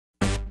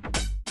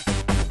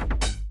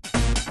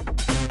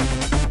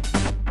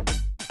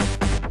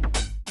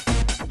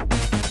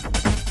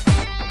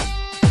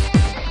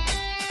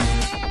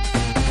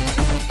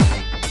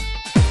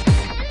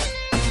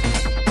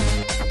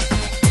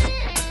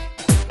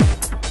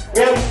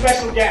very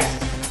special guest.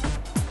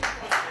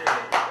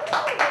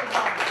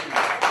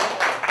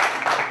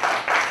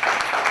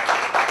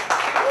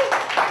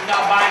 You're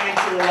not buying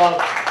into the love.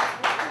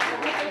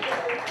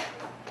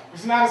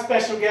 This is not a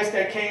special guest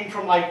that came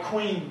from like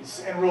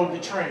Queens and rode the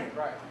train.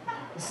 Right.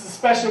 This is a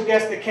special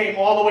guest that came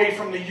all the way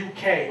from the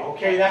UK,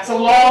 okay? That's a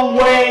long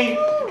way.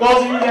 Those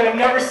of you that have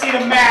never seen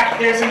a map,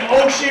 there's an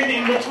ocean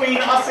in between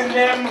us and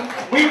them.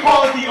 We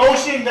call it the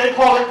ocean, they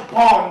call it the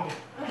pond.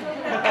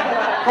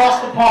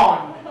 Across the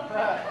pond.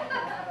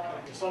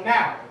 So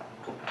now,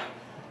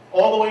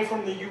 all the way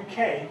from the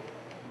UK,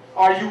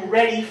 are you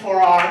ready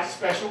for our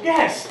special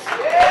guest?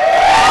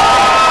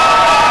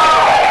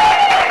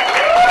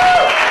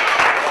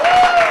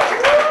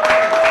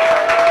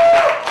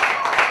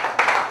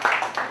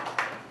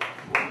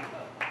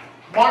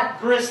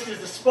 Grist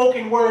is a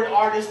spoken word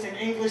artist and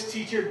English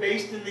teacher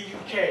based in the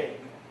UK.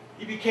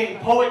 He became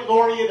Poet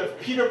Laureate of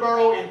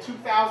Peterborough in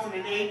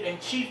 2008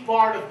 and Chief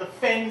Bard of the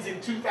Fens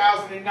in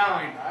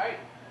 2009.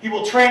 He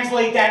will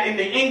translate that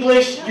into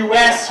English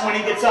US when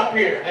he gets up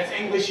here. That's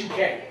English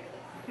UK.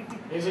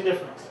 There's a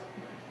difference.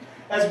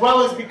 As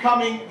well as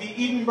becoming the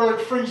Edinburgh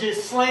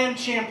Fringe's Slam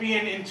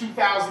Champion in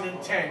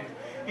 2010.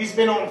 He's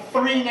been on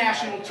 3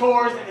 national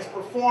tours and has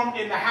performed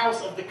in the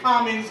House of the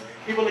Commons.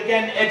 He will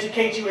again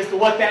educate you as to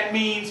what that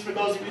means for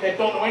those of you that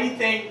don't know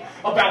anything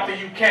about the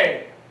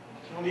UK.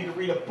 You don't need to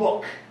read a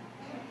book.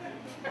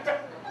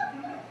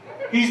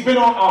 He's been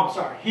on,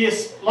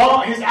 his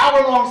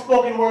hour-long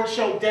spoken word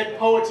show, Dead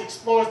Poets,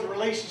 explores the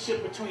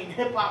relationship between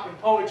hip-hop and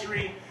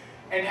poetry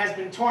and has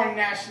been touring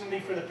nationally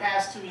for the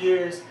past 2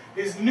 years.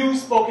 His new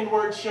spoken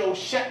word show,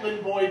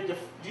 Shetland Boy,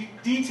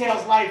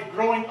 details life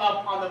growing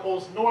up on the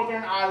most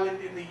northern island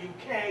in the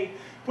UK.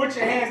 Put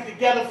your hands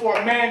together for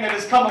a man that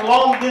has come a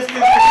long distance to be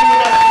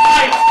with us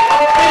tonight.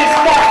 It is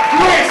Mark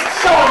Grist.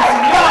 Show him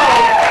some love.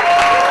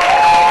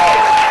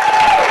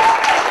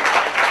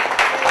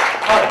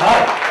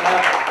 Hi.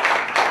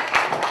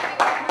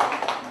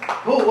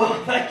 Cool, well,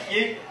 thank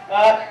you.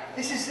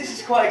 This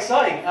is quite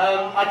exciting.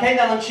 I came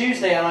down on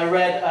Tuesday and I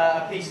read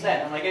a piece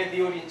then, and I gave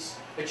the audience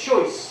a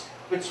choice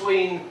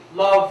between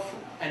love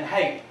and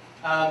hate,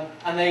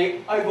 and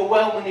they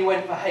overwhelmingly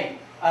went for hate.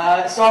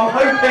 So I'm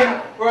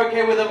hoping we're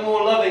okay with a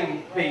more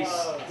loving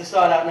piece to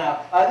start out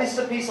now. This is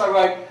a piece I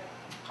wrote.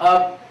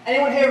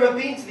 Anyone here ever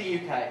been to the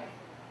UK?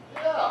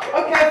 Yeah.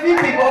 Okay, a few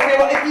people. Okay,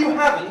 well, if you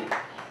haven't,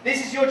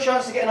 this is your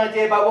chance to get an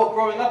idea about what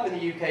growing up in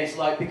the UK is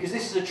like, because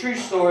this is a true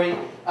story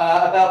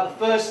about the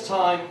first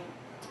time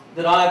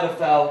that I ever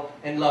fell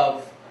in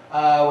love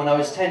when I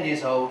was 10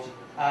 years old.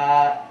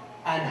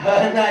 And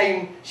her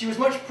name, she was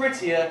much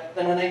prettier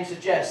than her name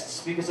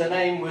suggests, because her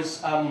name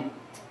was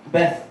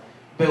Beth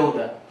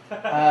Builder.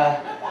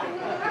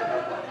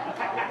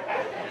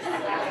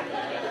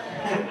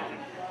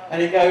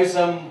 And it goes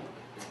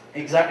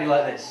exactly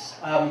like this.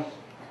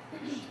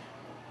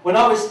 When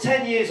I was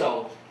 10 years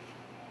old,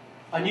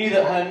 I knew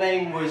that her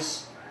name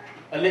was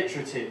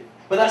alliterative.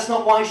 But that's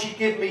not why she'd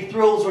give me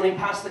thrills running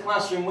past the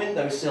classroom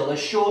windowsill. A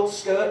short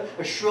skirt,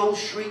 a shrill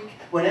shriek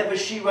whenever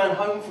she ran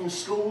home from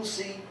school.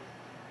 See,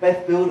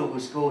 Beth Builder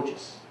was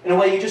gorgeous. In a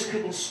way you just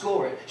couldn't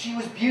score it. She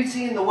was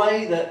beauty in the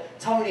way that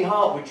Tony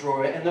Hart would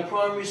draw it, and the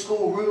primary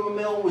school rumour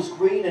mill was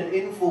green and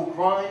in full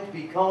grind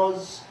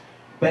because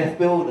Beth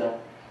Builder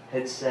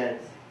had said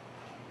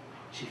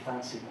she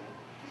fancied me.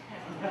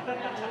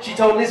 She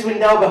told Liz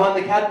Windell behind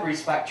the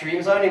Cadbury's factory it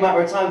was only a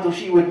matter of time till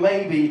she would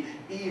maybe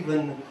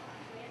even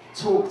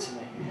talk to me.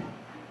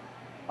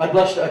 I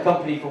blushed at her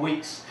company for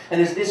weeks,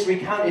 and as this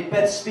recounted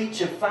Beth's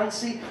speech of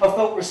fancy, I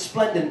felt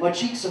resplendent, my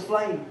cheeks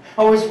aflame.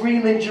 I was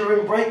reeling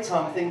during break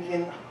time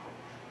thinking,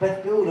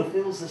 Beth Builder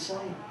feels the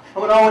same.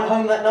 And when I went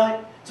home that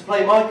night to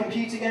play my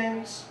computer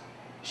games,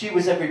 she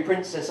was every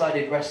princess I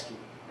did rescue.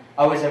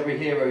 I was every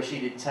hero she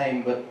did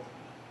tame, but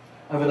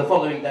over the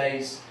following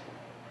days,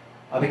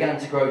 I began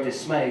to grow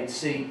dismayed.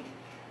 See,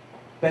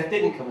 Beth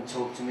didn't come and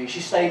talk to me.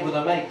 She stayed with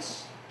her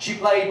mates. She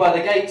played by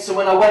the gates, and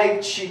when I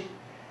waved, she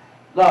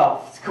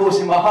laughed,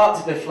 causing my heart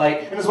to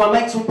deflate. And as my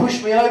mates would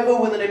push me over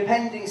with an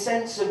impending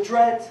sense of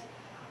dread,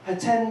 her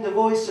tender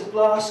voice of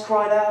glass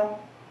cried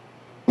out,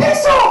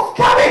 "Piss off,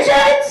 cabbage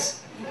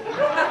heads!"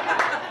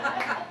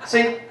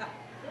 See,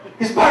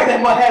 because back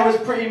then my hair was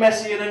pretty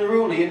messy and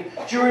unruly, and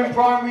during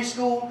primary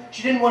school,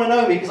 she didn't want to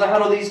know me because I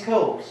had all these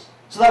curls.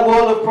 So that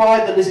world of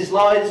pride that Liz's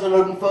lies and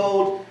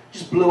unfold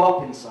just blew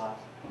up inside.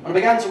 And I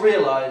began to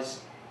realise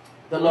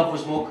that love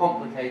was more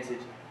complicated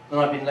than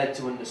I'd been led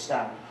to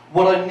understand.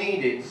 What I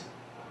needed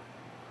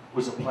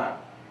was a plan.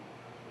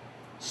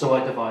 So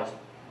I devised it.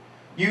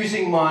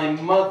 Using my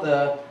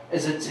mother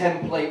as a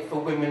template for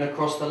women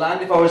across the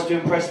land. If I was to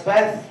impress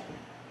Beth,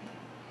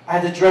 I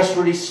had to dress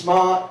really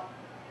smart,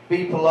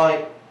 be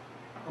polite,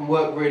 and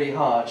work really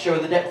hard. Show her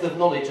the depth of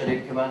knowledge I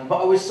did command.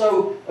 But I was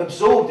so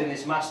absorbed in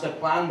this master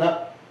plan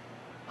that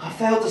I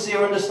failed to see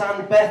or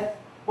understand Beth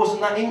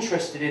wasn't that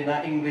interested in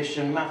that English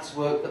and maths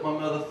work that my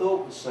mother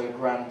thought was so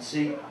grand.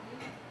 See,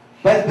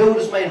 Beth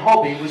Builder's main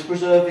hobby was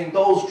preserving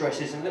dolls'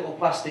 dresses in little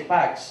plastic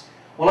bags.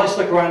 Well, I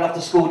stuck around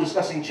after school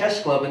discussing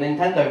chess club and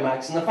Nintendo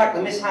mags, and the fact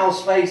that Miss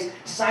Howe's face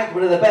sagged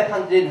whenever Beth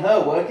handed in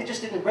her work, it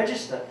just didn't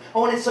register. I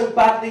wanted so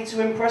badly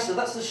to impress her.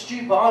 That's the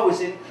stupor I was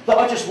in, that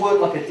I just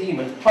worked like a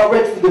demon. I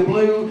read through the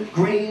blue,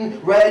 green,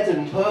 red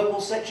and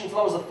purple section till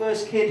I was the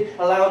first kid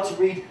allowed to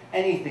read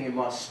anything in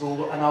my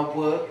school, and I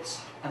worked,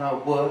 and I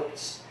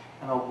worked,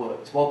 and I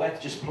worked, while Beth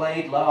just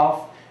played,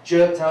 laughed,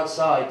 jerked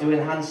outside, doing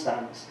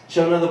handstands,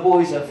 showing other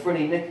boys her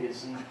frinny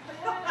knickers, and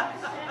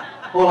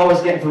all I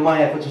was getting for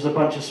my efforts was a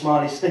bunch of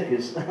smiley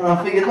stickers. And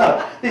I figured,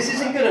 no, this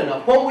isn't good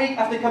enough. One week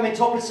after coming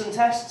top of some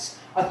tests,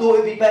 I thought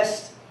it would be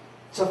best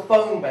to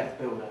phone Beth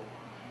Builder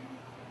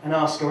and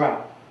ask her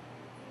out.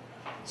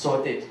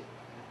 So I did,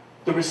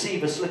 the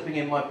receiver slipping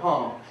in my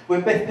palm.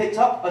 When Beth picked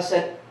up, I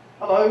said,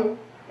 hello,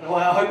 and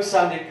what I hope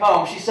sounded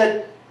calm. She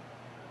said,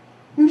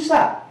 who's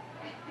that?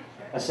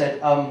 I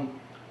said,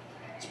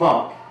 it's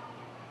Mark.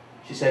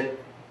 She said,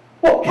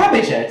 what,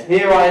 Cabbage Head?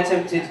 Here I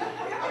attempted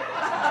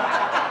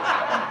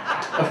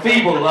a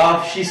feeble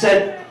laugh. She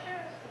said,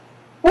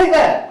 wait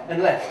there,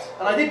 and left.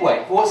 And I did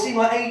wait for what seemed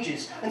like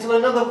ages, until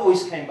another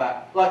voice came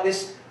back, like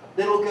this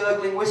little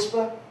gurgling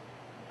whisper.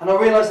 And I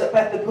realised that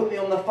Beth had put me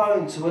on the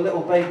phone to a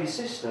little baby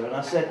sister, and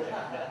I said,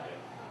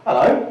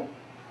 hello.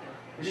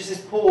 There's just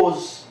this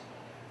pause,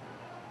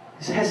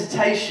 this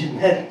hesitation,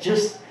 then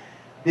just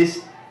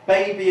this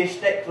babyish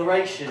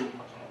declaration.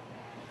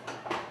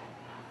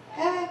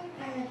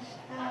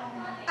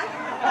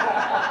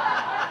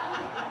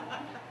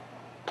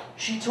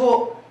 She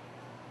taught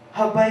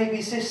her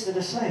baby sister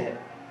to say it.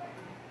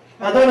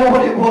 I don't know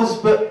what it was,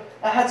 but it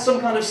had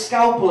some kind of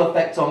scalpel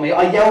effect on me.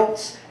 I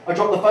yelped, I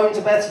dropped the phone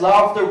to Beth's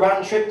laughter,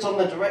 ran tripped on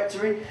the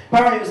directory.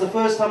 Apparently it was the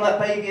first time that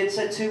baby had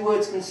said 2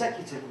 words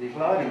consecutively,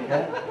 but I didn't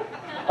care.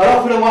 I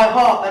offered her my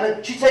heart,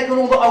 and she'd taken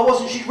all that I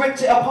was and she'd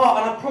ripped it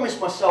apart, and I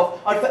promised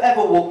myself I'd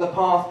forever walk the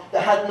path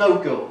that had no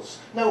girls,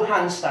 no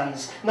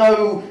handstands,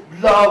 no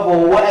love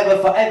or whatever,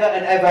 forever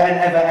and ever and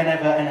ever and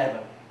ever and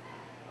ever.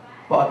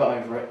 But I got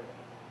over it.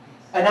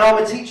 And now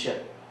I'm a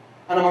teacher,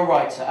 and I'm a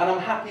writer, and I'm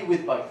happy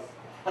with both.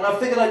 And I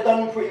figured I'd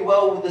done pretty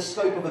well with the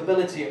scope of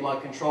ability at my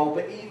control,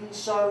 but even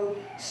so,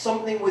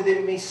 something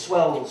within me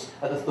swells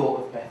at the thought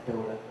of Beth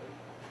Builder.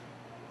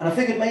 And I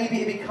figured maybe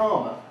it'd be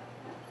calmer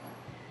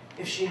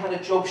if she had a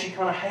job she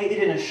kind of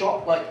hated in a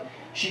shop, like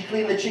she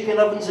cleaned the chicken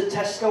ovens at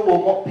Tesco or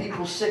mopped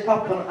people sick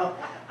up. And I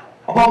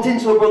bumped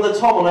into her brother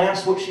Tom and I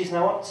asked what she's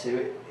now up to.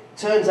 It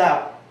turns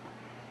out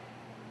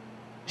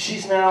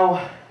she's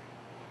now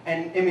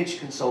an image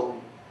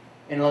consultant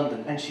in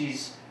London, and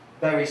she's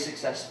very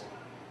successful.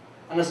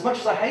 And as much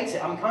as I hate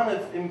it, I'm kind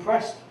of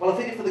impressed. Well, I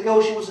figured for the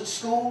girl she was at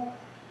school,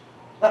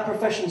 that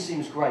profession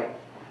seems great.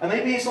 And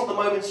maybe it's not the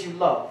moments you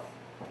love,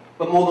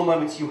 but more the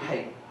moments you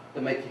hate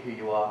that make you who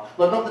you are.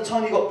 Like not the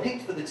time you got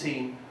picked for the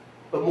team,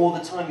 but more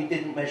the time you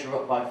didn't measure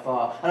up by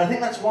far. And I think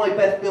that's why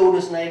Beth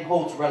Builder's name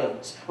holds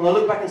relevance. When I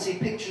look back and see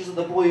pictures of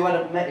the boy who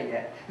hadn't met her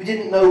yet, who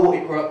didn't know what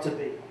he'd grow up to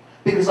be.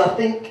 Because I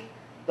think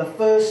the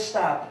first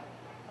stab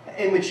at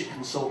image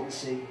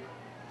consultancy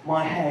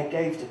my hair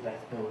gave to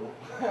Beth Builder.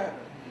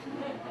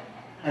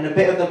 And a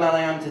bit of the man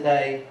I am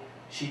today,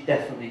 she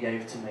definitely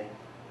gave to me.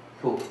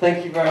 Cool.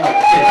 Thank you very much.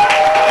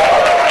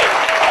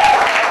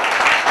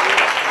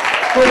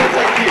 Cool,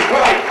 thank you.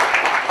 Right.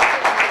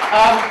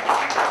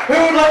 Who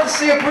would like to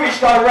see a British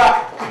guy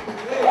rap?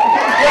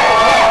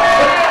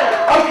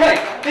 Okay,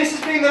 this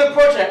has been the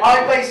project.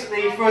 I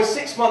basically, for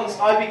 6 months,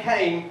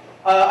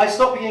 I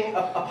stopped being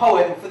a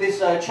poet, and for this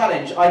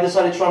challenge, I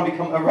decided to try and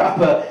become a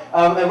rapper.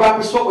 A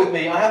rapper swap with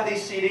me. I have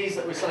these CDs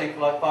that we're selling for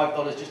like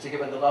 $5 just to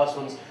give away the last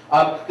ones.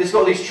 There's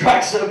got these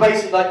tracks that are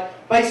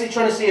basically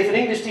trying to see if an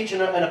English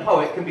teacher and a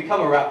poet can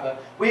become a rapper.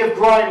 We have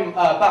grime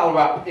battle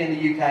rap in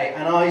the UK,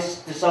 and I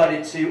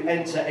decided to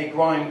enter a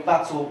grime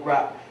battle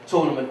rap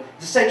tournament.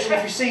 It's essentially,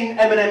 if you've seen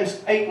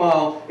Eminem's 8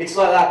 Mile, it's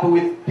like that, but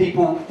with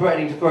people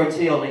threatening to throw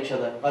tea on each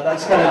other. Like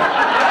that's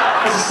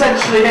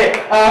essentially it.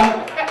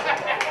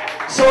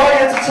 So I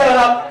had to turn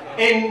up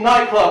in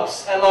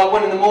nightclubs at like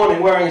 1 in the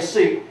morning wearing a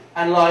suit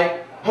and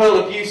like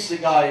hurl abuse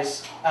at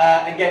guys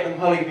and get them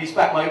hurling abuse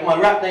back. My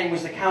rap name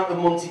was the Count of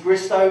Monte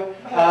Cristo.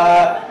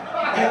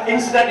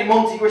 Incidentally,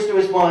 Monte Cristo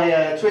is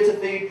my Twitter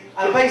feed.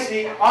 And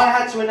basically, I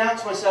had to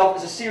announce myself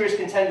as a serious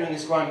contender in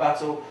this grime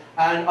battle,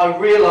 and I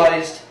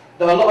realised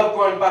that a lot of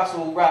grime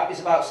battle rap is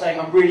about saying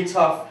I'm really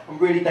tough, I'm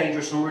really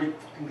dangerous, and I'm really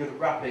fucking good at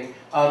rapping,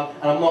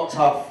 and I'm not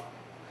tough,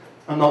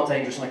 I'm not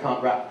dangerous, and I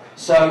can't rap.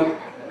 So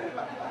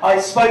I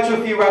spoke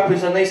to a few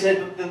rappers and they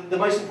said the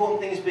most important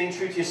thing is being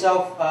true to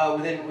yourself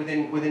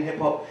within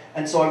hip-hop.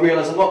 And so I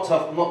realised I'm not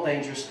tough, I'm not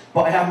dangerous,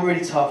 but I am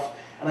really tough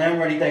and I am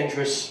really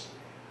dangerous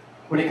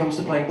when it comes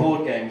to playing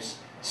board games.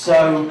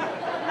 So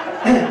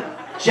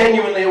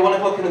genuinely at 1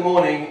 o'clock in the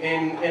morning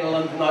in a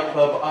London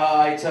nightclub,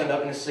 I turned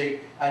up in a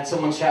suit and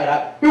someone shouted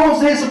out, "Who wants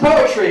to hear some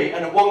poetry?"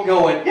 And one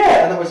girl went,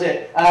 "Yeah," and that was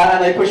it.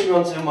 And they pushed me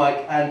onto the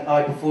mic and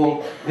I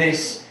performed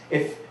this.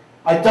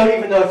 I don't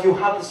even know if you'll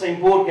have the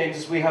same board games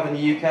as we have in the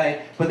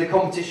UK, but the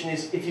competition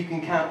is if you can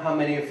count how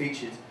many are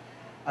featured.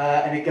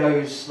 And it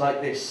goes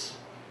like this.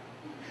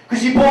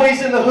 Because you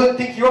boys in the hood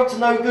think you're up to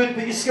no good,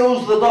 but your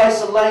skills with the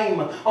dice are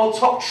lame. I'll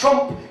top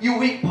trump, you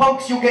weak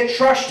punks, you'll get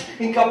trashed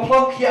in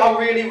Plunk. Yeah, I'm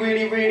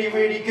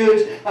really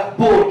good at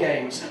board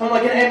games. I'm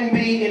like an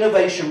MB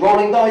innovation,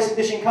 rolling dice and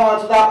dishing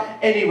cards without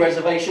any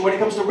reservation. When it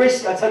comes to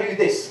risk, I tell you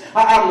this,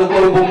 I am the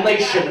global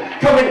nation.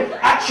 Coming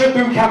at you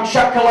through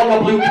Kamchatka like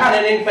a blue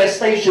cannon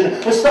infestation.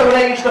 A Stone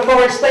Age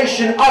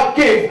deforestation, I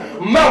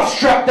give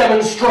mousetrap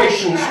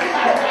demonstrations.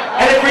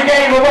 And every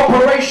game of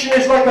operation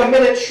is like a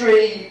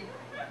military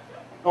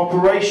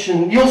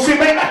operation. You'll soon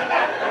make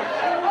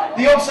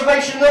the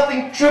observation,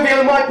 nothing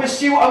trivial in my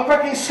pursuit. I'm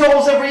cracking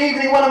skulls every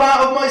evening when I'm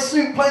out of my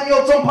suit, playing the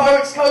odds on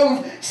Pirates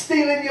Cove,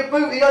 stealing your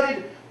booty. I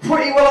did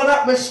pretty well on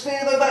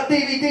Atmosphere, though that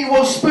DVD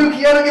was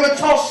spooky. I don't give a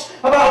toss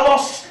about a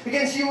loss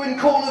against you in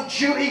Call of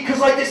Duty,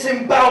 because I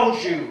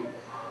disemboweled you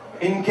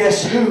in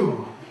Guess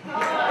Who?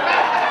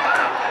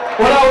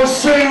 When I was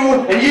Sue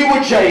and you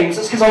were James,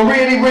 that's because I'm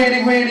really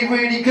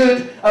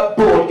good at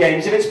board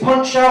games. If it's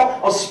Punch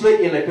Out, I'll split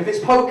your lip. If it's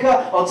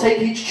poker, I'll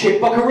take each chip.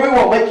 Buckaroo,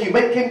 I'll make him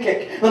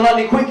kick. Then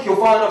lightning quick, you'll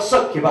find I've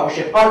sunk your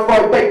battleship. I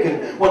fry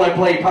bacon when I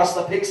play past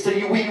the pigs till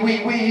you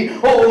wee,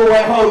 all the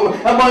way home.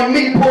 And my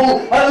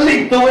meeple, I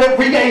lethal in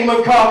every game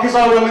of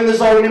Carcassonne. I'm in the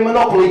zone in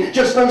Monopoly,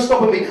 just no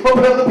stopping me.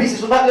 Open up the pieces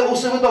with that little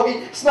silver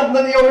doggy, snapping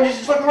at the oranges,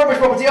 it's like a rubbish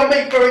property. I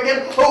make her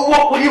again. Oh,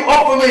 what will you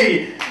offer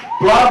me?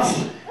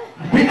 Blood?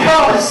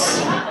 Because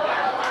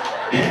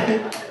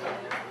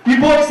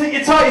you boys think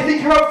you're tight, you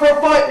think you're up for a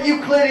fight, but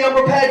you clearly aren't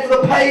prepared for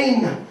the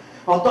pain.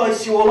 I'll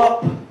dice you all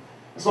up,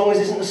 as long as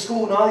it isn't a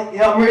school night.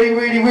 Yeah, I'm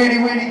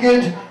really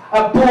good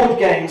at board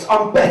games.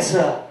 I'm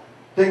better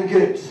than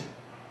good.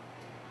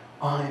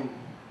 I'm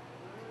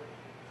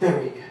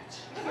very good.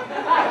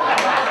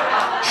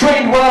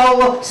 Trained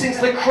well since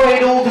the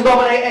cradle to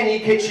dominate any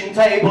kitchen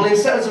table. In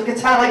Settlers of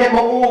Catan, I get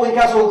my Orban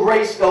Castle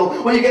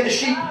Grayskull. When you get the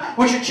sheep,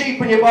 which are cheap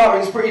and your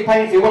barring's pretty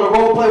painful. You want to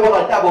roleplay, well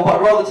I dabble, but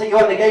I'd rather take you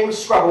out in a game of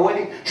Scrabble,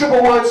 winning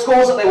triple word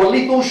scores that they were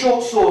lethal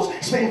short swords,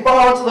 spitting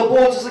fire onto the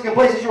boards as second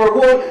place as your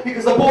reward,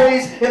 because the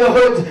boys in the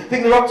hood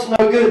think they're up to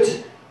no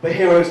good. But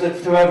heroes live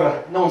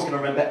forever. No one's going to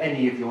remember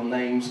any of your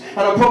names. And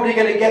I'm probably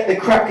going to get the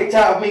crap kicked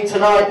out of me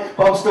tonight,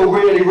 but I'm still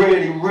really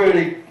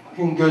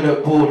fucking good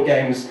at board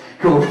games.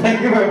 Cool,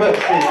 thank you very much.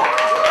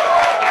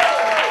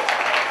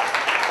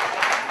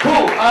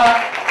 Cool,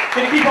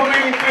 gonna keep on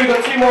moving through,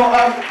 got two more.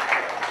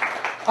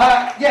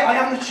 Yeah, I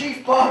am the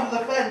chief bard of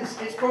the Fens.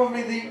 It's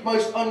probably the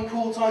most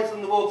uncool title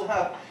in the world to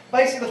have.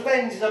 Basically, the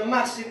Fens is a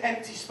massive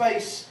empty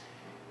space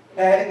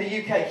in the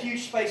UK.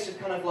 Huge space of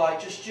kind of like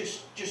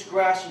just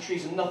grass and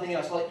trees and nothing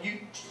else. Like,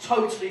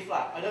 totally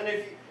flat. I don't know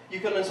if you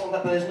can learn something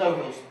like that, but there's no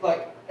hills.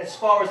 Like, as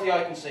far as the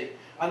eye can see.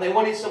 And they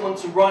wanted someone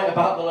to write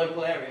about the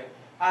local area.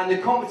 And the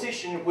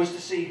competition was to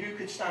see who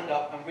could stand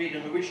up and read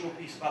an original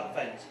piece about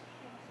the Fens.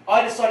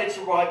 I decided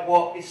to write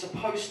what is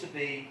supposed to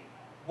be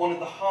one of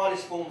the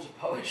hardest forms of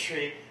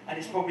poetry, and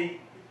it's probably a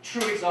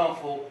true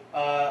example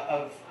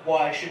of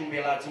why I shouldn't be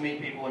allowed to meet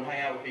people and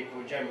hang out with people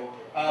in general.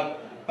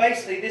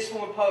 Basically, this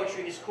form of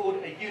poetry is called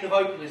a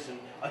univocalism.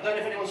 I don't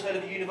know if anyone's heard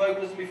of a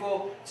univocalism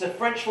before. It's a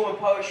French form of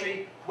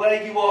poetry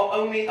where you are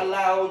only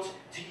allowed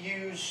to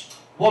use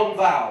one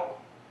vowel.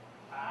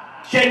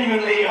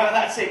 Genuinely,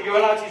 that's it. You're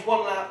allowed to use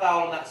one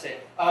vowel and that's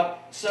it.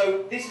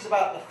 So this is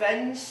about the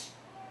Fens.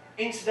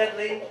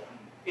 Incidentally,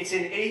 it's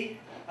in E.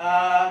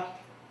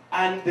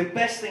 And the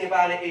best thing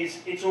about it is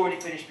it's already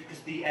finished because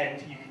the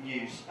end you can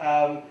use.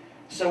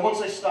 So once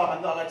I start,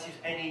 I'm not allowed to use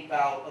any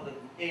vowel other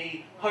than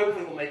E.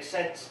 Hopefully it will make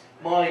sense.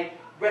 My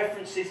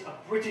references are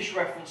British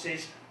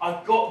references.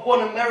 I've got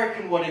one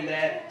American one in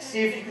there.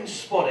 See if you can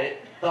spot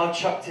it that I've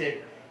chucked in.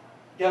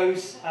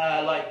 Goes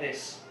like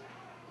this.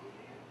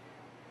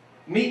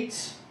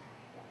 Meet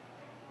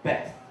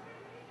Beth,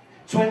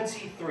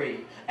 23,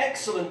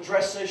 excellent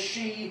dresser,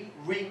 she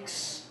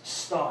reeks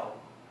style.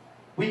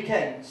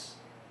 Weekends,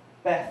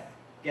 Beth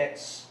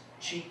gets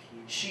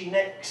cheeky. She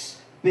necks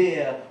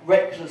beer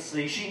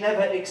recklessly. She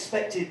never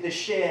expected the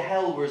sheer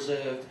hell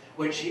reserved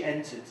when she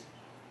entered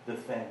the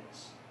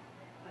Fens.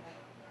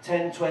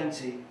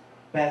 10:20,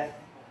 Beth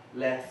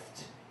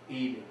left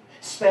Eden,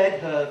 sped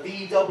her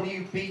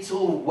VW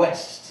Beetle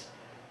west,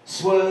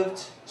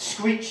 swerved,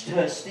 screeched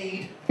her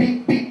steed,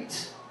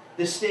 beat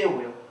the steer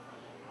wheel.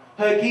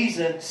 Her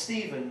geezer,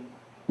 Stephen,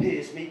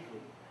 peers meekly.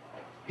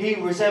 He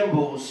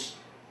resembles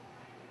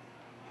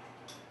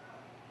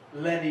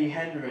Lenny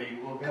Henry,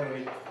 we'll go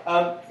with.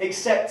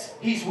 Except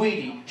he's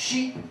weedy.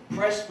 Sheep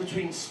pressed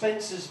between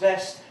Spencer's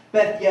vest.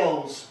 Beth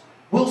yells,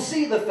 "We'll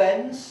see the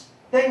Fens,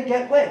 then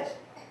get wed."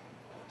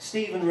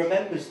 Stephen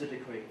remembers the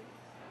decree.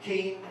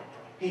 Keen,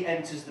 he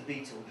enters the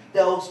Beetle,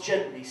 delves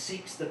gently,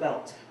 seeks the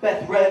belt.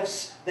 Beth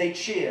revs, they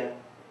cheer,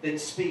 then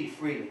speed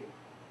freely.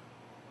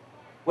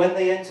 When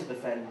they enter the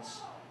Fens,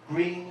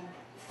 green,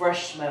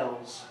 fresh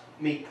smells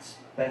meet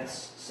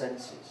Beth's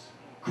senses.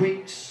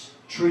 Creeks,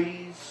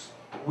 trees,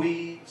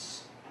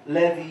 weeds,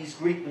 levees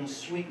greet them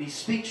sweetly.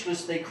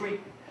 Speechless they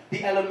creep.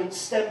 The elements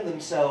stem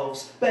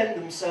themselves, bend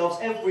themselves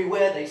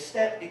everywhere they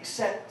step,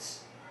 except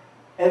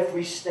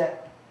every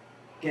step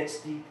gets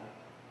deeper,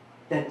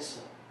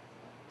 denser,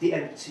 The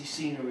empty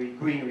scenery,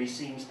 greenery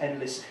seems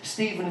endless.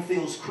 Stephen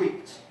feels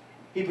creeped.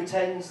 He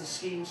pretends the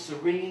scheme's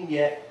serene,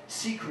 yet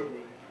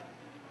secretly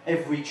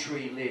every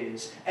tree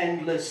leers.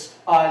 Endless,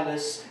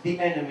 eyeless, the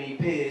enemy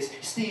peers.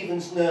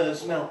 Stephen's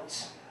nerves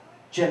melt,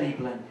 jelly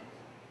blended.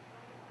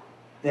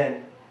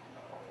 Then,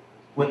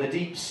 when the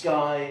deep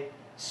sky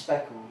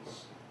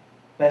speckles,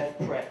 Beth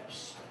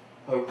preps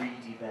her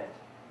reedy bed.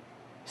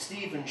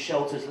 Stephen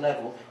shelters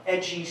level,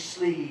 edgy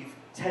sleeve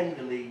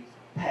tenderly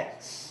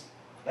pets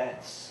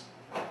Beth's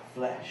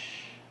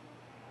flesh.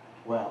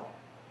 Well,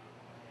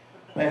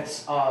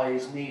 Beth's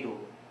eyes needle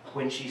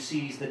when she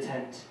sees the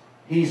tent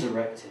he's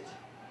erected.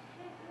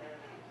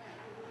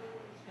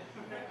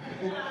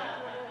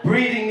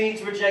 Breathing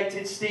needs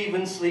rejected,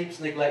 Stephen sleeps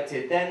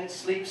neglected. Then,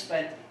 sleep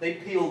spent, they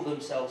peel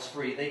themselves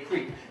free. They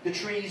creep, the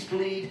trees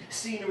bleed,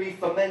 scenery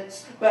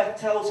ferments. Beth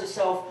tells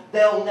herself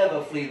they'll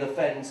never flee the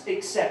fens,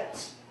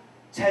 except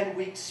 10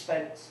 weeks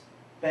spent,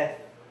 Beth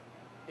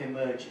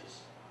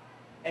emerges,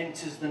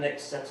 enters the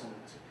next settlement.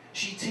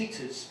 She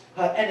teeters,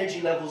 her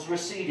energy levels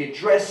receded,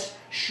 dress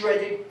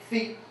shredded,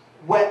 feet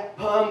wet,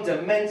 perm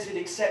demented,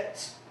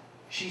 except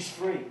she's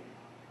free.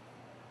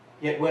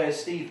 Yet where's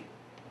Stephen?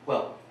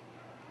 Well,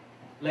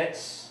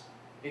 let's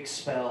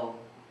expel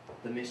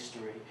the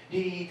mystery.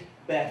 Heed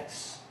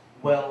Beth's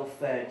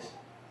well-fed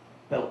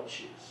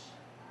belches.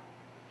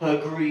 Her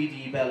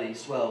greedy belly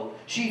swelled.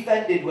 She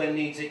fended when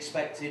needs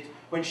expected.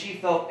 When she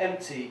felt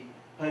empty,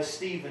 her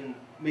Stephen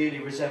merely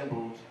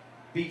resembled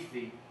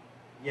beefy,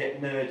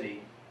 yet nerdy,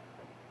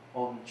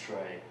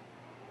 entree.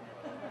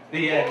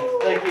 The end.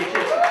 Thank you.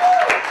 Cheers.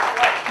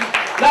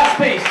 Last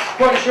piece,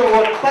 quite a short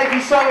one. Thank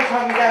you so much for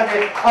having me down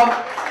here.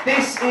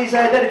 This is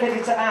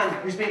dedicated to Anne,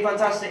 who's been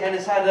fantastic and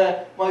has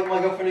had my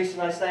girlfriend Lucy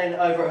and I staying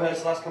over at hers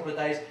the last couple of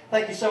days.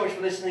 Thank you so much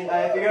for listening.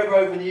 If you're ever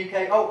over in the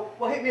UK,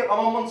 hit me up. I'm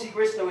on Monty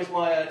Gristo is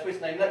my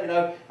Twitter name. Let me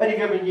know. If any of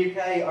you are in the UK,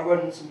 I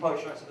run some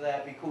poetry nights over there.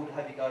 It'd be cool to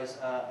have you guys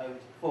over to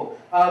perform.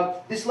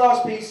 This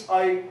last piece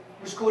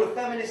was called A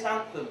Feminist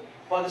Anthem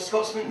by the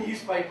Scotsman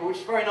newspaper, which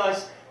is very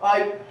nice.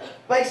 I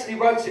basically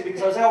wrote it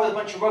because I was out with a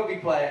bunch of rugby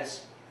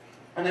players,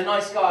 and they're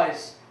nice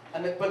guys,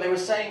 but they were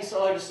saying a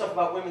load of stuff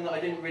about women that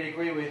I didn't really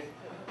agree with.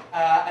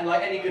 And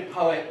like any good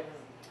poet,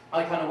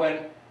 I kind of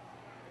went,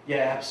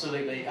 yeah,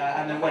 absolutely,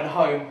 and then went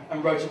home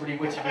and wrote a really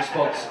witty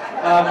response.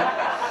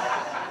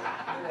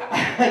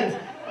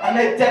 And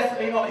they're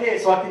definitely not here,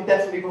 so I can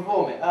definitely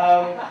perform it.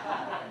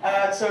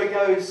 So it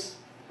goes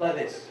like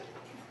this.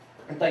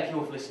 And thank you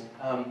all for listening.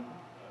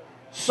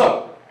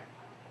 So,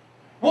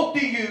 what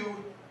do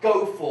you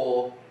go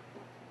for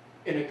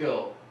in a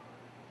girl?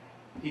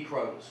 He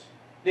crows,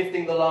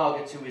 lifting the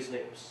lager to his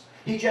lips.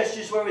 He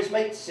gestures where his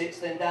mate sits,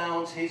 then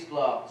downs his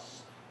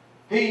glass.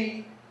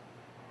 He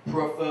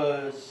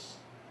prefers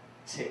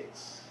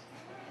tits.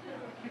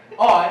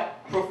 I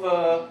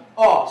prefer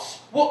arse.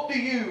 What do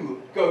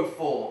you go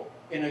for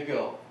in a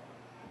girl?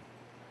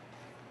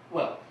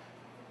 Well,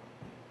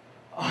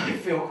 I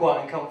feel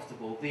quite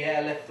uncomfortable. The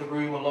air left the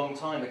room a long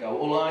time ago.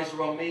 All eyes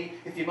are on me.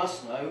 If you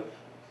must know,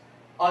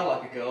 I'd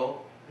like a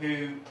girl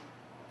who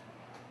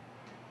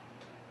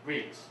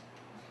reads.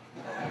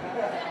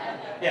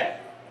 Yeah.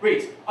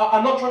 Reads.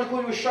 I'm not trying to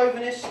call you a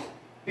chauvinist,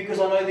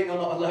 because I know that you're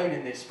not alone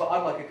in this, but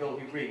I'd like a girl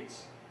who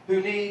reads, who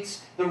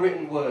needs the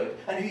written word,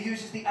 and who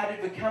uses the added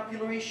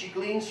vocabulary she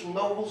gleans from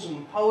novels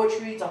and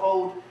poetry to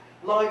hold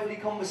lively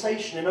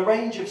conversation in a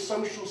range of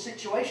social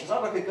situations.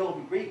 I'd like a girl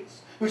who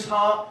reads, whose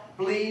heart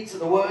bleeds at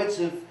the words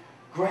of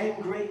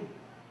Graham Greene,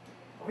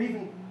 or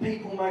even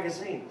People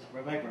magazines.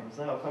 Rebecca was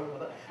there, I'll cover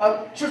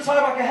that. She'll tie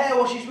back her hair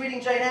while she's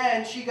reading Jane Eyre,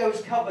 and she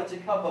goes cover to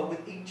cover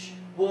with each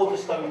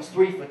Waterstone's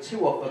 3 for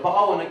 2 offer. But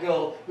I want a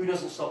girl who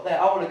doesn't stop there.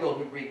 I want a girl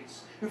who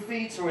reads, who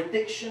feeds her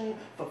addiction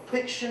for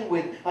fiction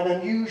with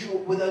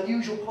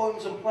unusual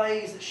poems and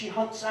plays that she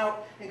hunts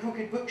out in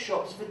crooked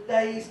bookshops for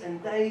days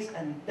and days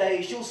and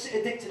days. She'll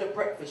sit addicted at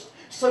breakfast,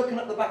 soaking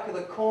up the back of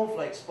the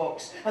cornflakes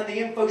box, and the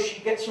info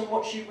she gets from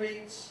what she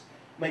reads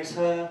makes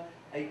her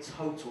a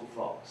total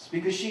fox,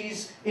 because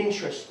she's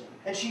interesting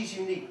and she's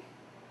unique,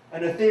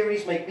 and her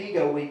theories make me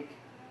go weak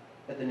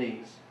at the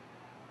knees.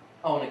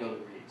 I want a girl who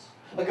reads.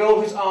 A girl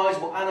whose eyes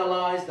will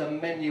analyse the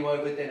menu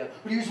over dinner,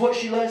 will use what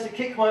she learns to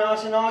kick my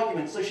ass in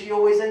arguments so she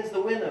always ends the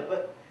winner,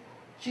 but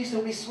she'd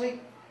still be sweet,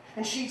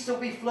 and she'd still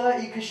be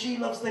flirty because she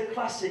loves the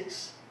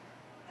classics,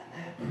 and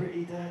they're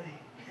pretty dirty.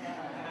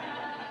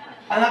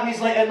 And that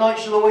means late at night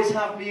she'll always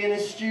have me in a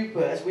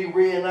stupor as we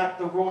reenact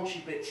the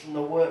raunchy bits from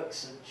the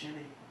works of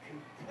Gilly.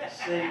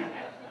 See?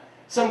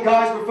 Some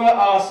guys prefer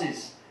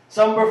arses,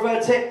 some prefer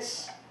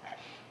tits,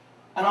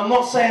 and I'm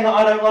not saying that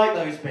I don't like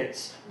those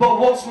bits, but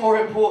what's more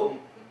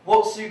important,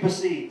 what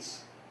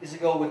supersedes, is a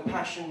girl with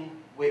passion,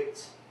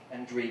 wit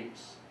and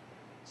dreams.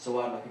 So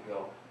I like a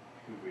girl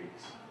who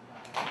reads.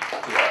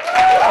 Thank you very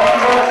much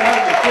for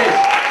having me. Cheers.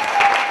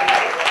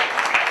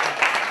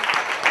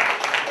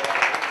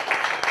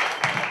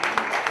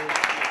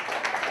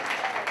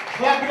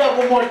 Clap it up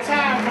one more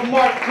time for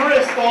Mark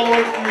Grist all the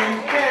way from